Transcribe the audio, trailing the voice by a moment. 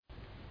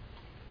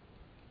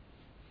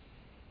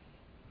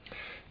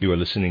You are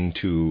listening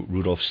to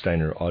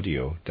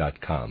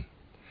RudolfSteinerAudio.com.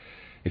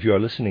 If you are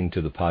listening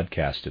to the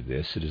podcast of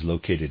this, it is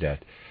located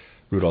at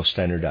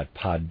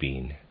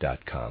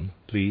RudolfSteiner.podbean.com.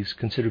 Please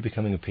consider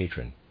becoming a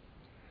patron.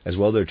 As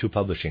well, there are two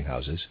publishing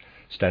houses,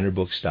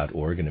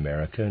 SteinerBooks.org in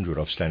America and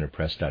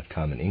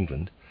RudolfSteinerPress.com in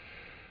England,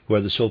 who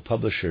are the sole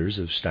publishers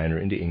of Steiner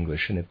into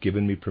English and have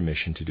given me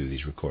permission to do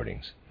these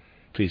recordings.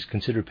 Please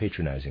consider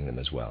patronizing them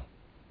as well.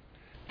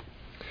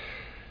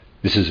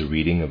 This is a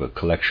reading of a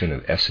collection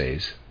of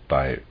essays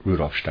by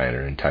Rudolf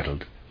Steiner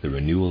entitled The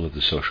Renewal of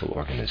the Social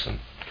Organism.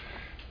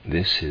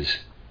 This is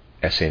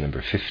essay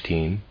number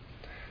 15,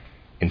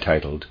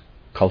 entitled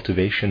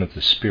Cultivation of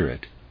the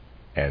Spirit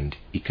and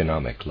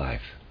Economic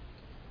Life.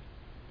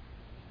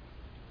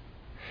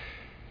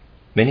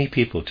 Many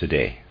people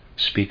today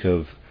speak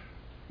of,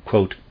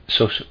 quote,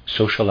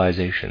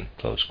 socialization,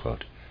 close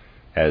quote,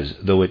 as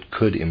though it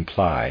could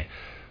imply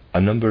a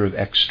number of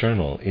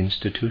external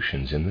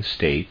institutions in the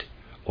state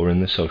or in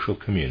the social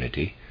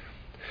community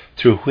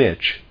through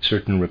which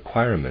certain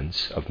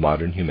requirements of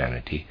modern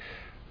humanity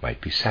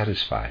might be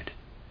satisfied.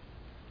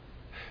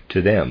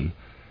 To them,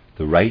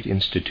 the right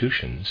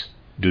institutions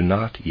do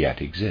not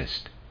yet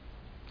exist.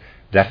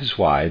 That is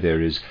why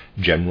there is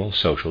general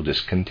social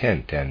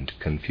discontent and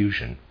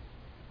confusion.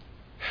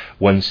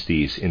 Once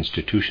these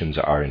institutions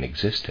are in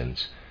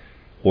existence,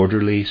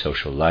 orderly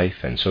social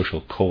life and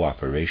social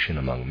cooperation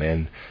among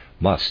men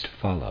must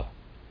follow.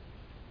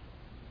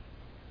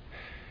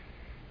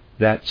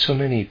 That so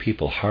many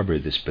people harbor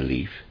this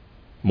belief,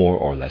 more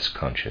or less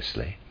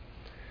consciously,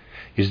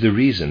 is the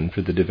reason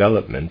for the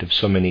development of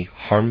so many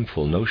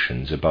harmful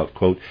notions about,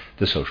 quote,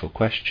 the social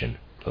question,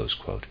 close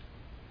quote.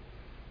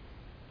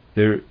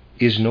 There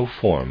is no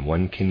form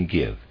one can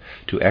give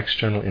to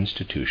external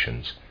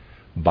institutions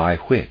by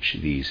which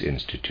these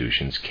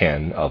institutions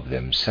can, of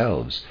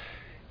themselves,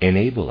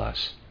 enable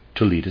us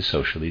to lead a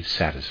socially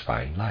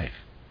satisfying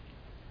life.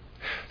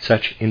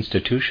 Such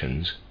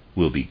institutions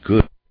will be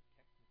good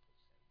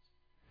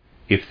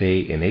if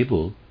they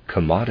enable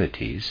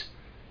commodities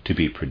to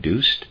be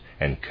produced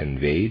and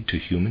conveyed to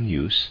human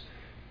use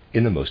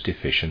in the most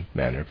efficient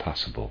manner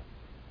possible.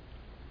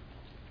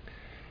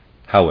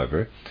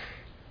 However,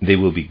 they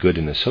will be good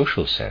in a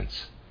social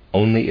sense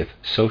only if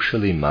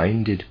socially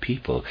minded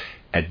people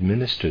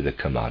administer the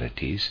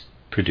commodities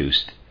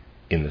produced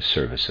in the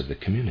service of the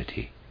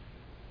community.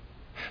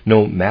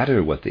 No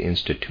matter what the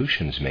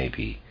institutions may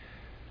be,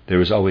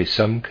 there is always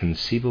some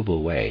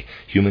conceivable way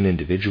human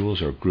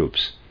individuals or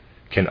groups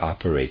can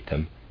operate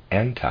them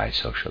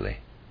anti-socially.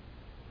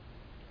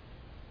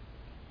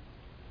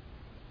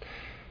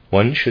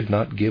 One should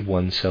not give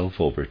oneself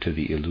over to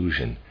the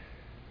illusion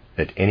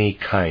that any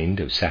kind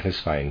of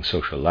satisfying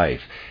social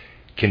life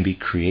can be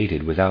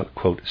created without,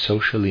 quote,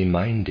 socially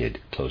minded,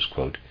 close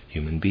quote,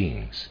 human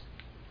beings.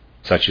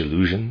 Such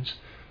illusions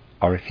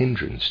are a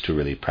hindrance to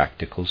really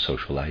practical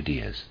social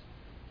ideas.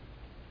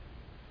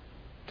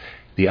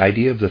 The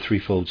idea of the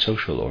threefold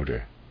social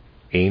order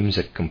aims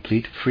at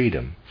complete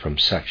freedom from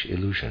such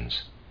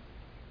illusions.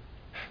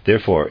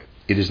 Therefore,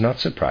 it is not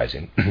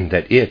surprising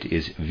that it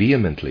is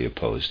vehemently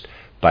opposed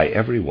by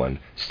everyone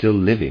still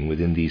living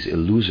within these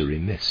illusory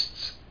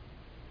mists.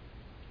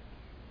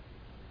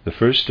 The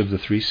first of the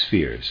three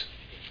spheres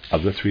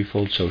of the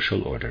threefold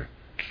social order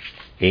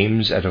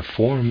aims at a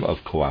form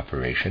of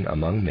cooperation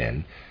among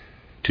men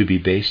to be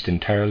based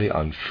entirely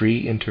on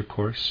free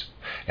intercourse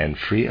and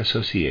free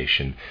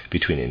association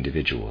between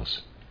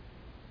individuals.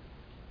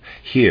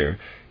 Here,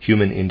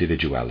 human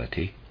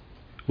individuality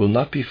will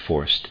not be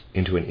forced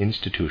into an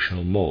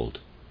institutional mold.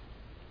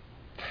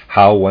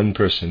 How one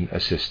person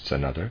assists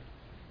another,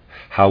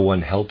 how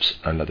one helps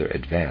another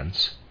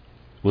advance,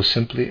 will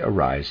simply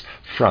arise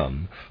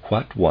from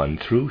what one,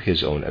 through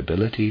his own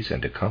abilities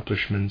and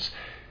accomplishments,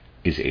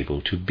 is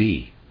able to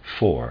be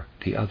for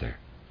the other.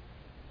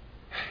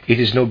 It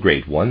is no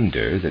great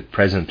wonder that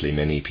presently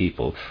many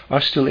people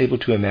are still able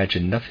to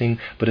imagine nothing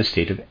but a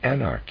state of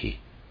anarchy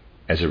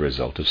as a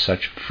result of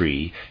such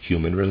free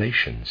human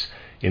relations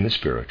in the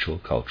spiritual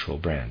cultural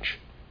branch.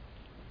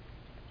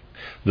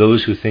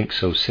 Those who think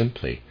so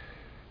simply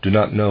do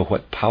not know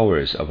what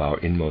powers of our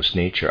inmost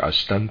nature are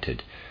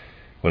stunted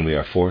when we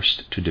are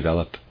forced to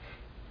develop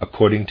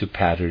according to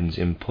patterns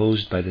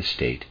imposed by the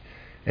state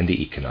and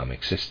the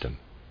economic system.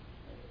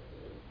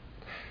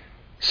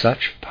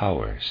 Such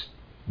powers,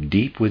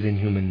 deep within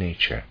human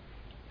nature,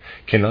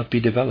 cannot be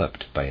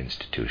developed by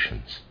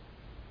institutions,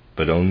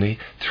 but only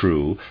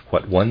through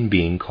what one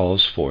being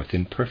calls forth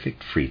in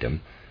perfect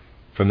freedom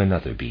from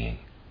another being.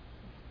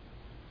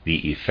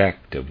 The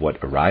effect of what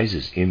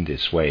arises in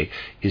this way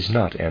is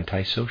not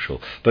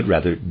antisocial, but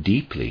rather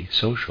deeply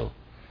social.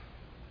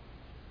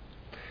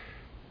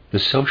 The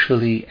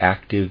socially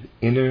active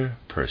inner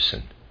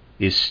person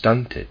is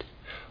stunted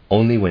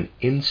only when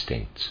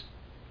instincts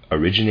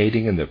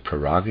originating in the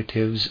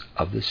prerogatives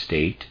of the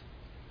state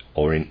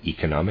or in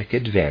economic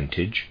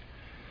advantage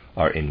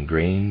are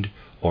ingrained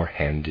or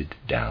handed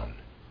down.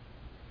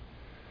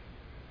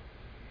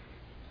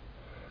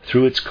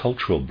 Through its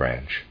cultural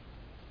branch,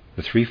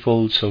 the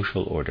threefold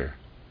social order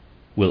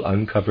will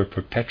uncover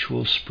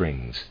perpetual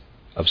springs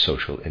of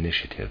social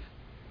initiative.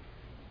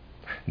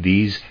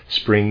 These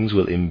springs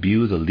will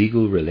imbue the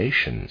legal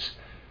relations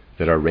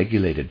that are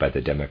regulated by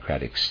the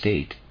democratic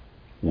state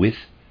with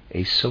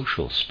a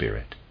social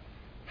spirit,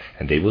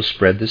 and they will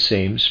spread the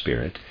same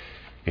spirit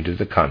into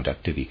the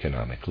conduct of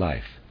economic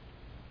life.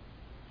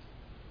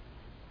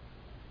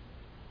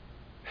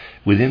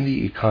 Within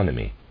the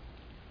economy,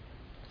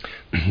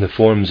 the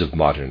forms of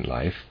modern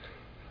life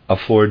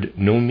afford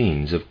no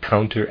means of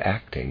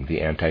counteracting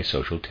the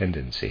antisocial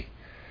tendency,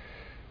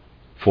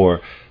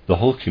 for the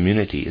whole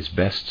community is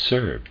best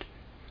served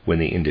when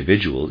the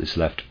individual is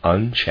left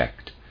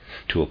unchecked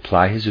to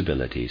apply his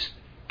abilities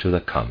to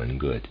the common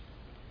good.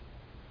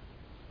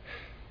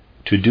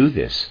 To do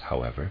this,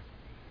 however,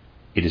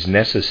 it is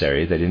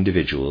necessary that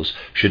individuals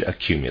should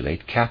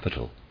accumulate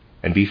capital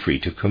and be free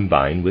to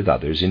combine with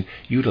others in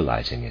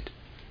utilizing it.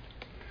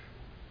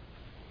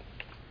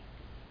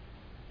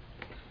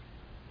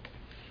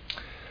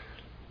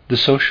 The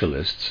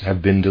socialists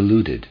have been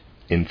deluded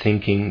in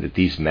thinking that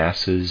these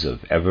masses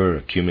of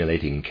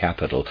ever-accumulating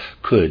capital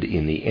could,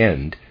 in the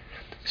end,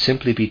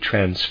 simply be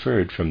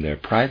transferred from their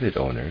private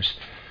owners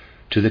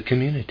to the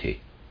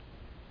community,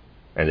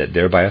 and that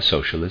thereby a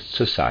socialist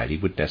society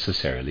would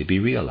necessarily be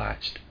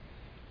realized.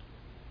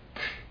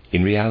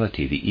 In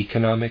reality, the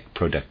economic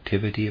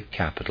productivity of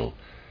capital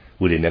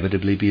would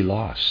inevitably be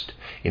lost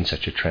in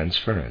such a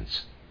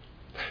transference,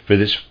 for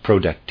this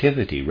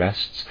productivity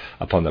rests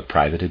upon the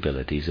private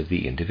abilities of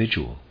the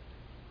individual.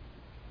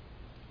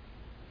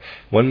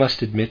 One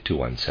must admit to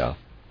oneself,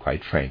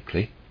 quite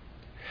frankly,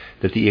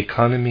 that the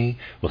economy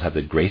will have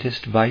the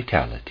greatest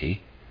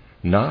vitality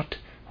not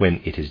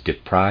when it is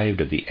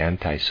deprived of the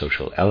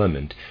antisocial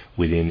element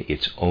within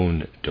its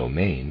own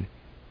domain,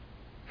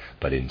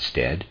 but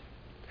instead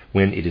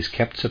when it is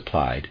kept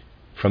supplied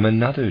from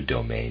another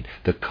domain,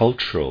 the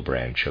cultural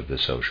branch of the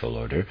social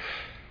order,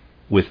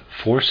 with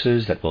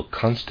forces that will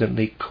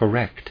constantly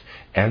correct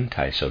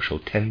antisocial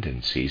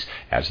tendencies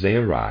as they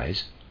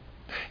arise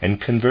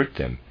and convert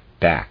them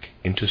back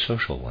into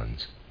social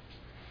ones.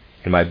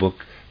 In my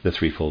book, The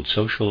Threefold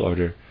Social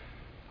Order,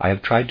 I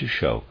have tried to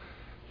show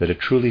that a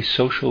truly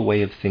social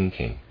way of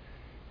thinking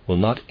will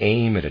not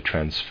aim at a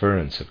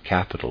transference of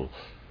capital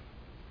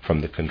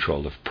from the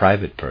control of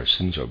private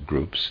persons or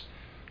groups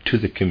to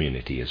the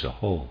community as a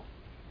whole.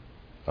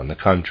 On the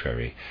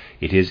contrary,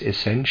 it is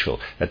essential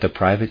that the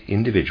private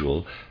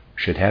individual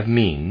should have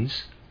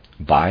means,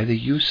 by the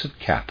use of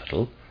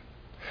capital,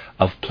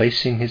 of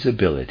placing his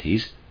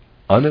abilities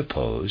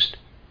unopposed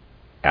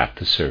at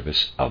the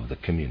service of the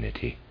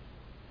community.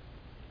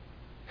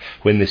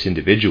 When this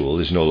individual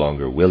is no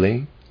longer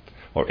willing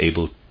or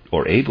able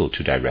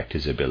to direct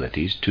his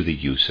abilities to the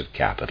use of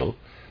capital,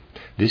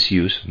 this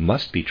use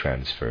must be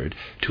transferred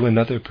to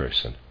another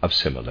person of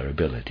similar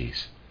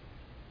abilities.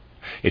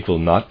 It will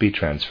not be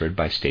transferred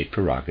by state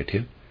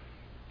prerogative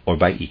or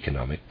by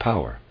economic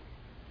power,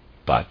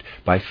 but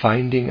by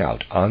finding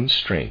out on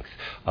strength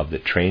of the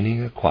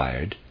training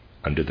acquired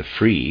under the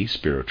free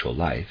spiritual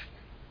life,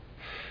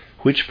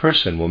 which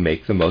person will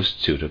make the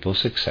most suitable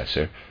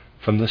successor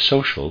from the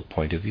social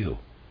point of view.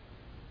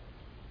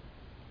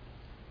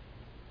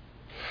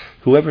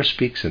 Whoever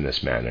speaks in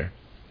this manner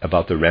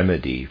about the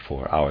remedy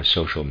for our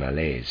social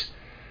malaise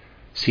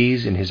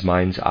sees in his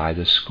mind's eye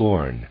the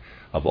scorn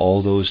of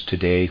all those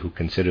today who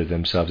consider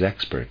themselves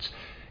experts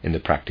in the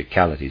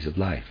practicalities of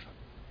life.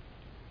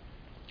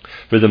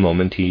 For the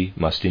moment he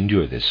must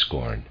endure this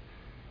scorn,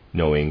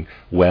 knowing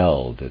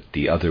well that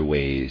the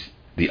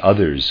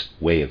other's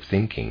way of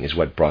thinking is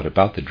what brought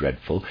about the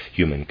dreadful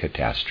human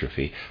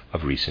catastrophe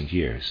of recent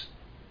years.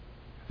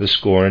 The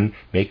scorn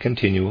may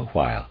continue a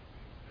while.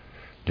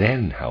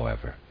 Then,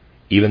 however,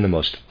 even the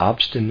most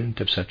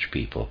obstinate of such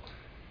people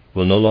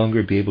will no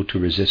longer be able to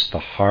resist the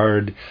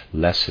hard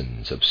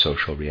lessons of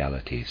social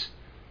realities.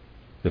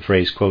 The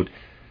phrase, quote,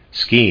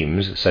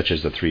 schemes such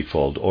as the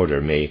threefold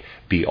order may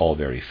be all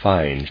very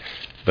fine,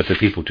 but the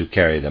people to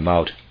carry them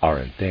out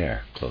aren't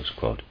there, close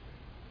quote,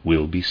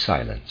 will be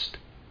silenced.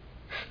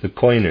 The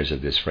coiners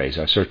of this phrase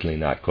are certainly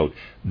not, quote,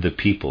 the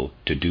people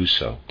to do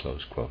so,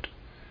 close quote.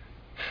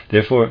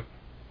 Therefore,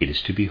 it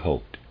is to be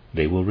hoped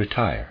they will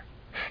retire,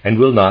 and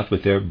will not,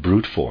 with their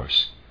brute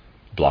force,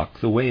 block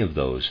the way of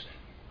those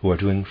who are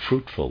doing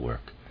fruitful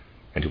work,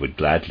 and who would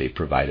gladly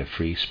provide a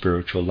free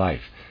spiritual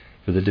life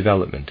for the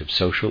development of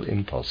social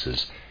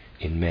impulses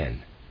in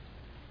men.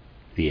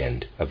 The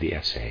end of the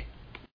essay.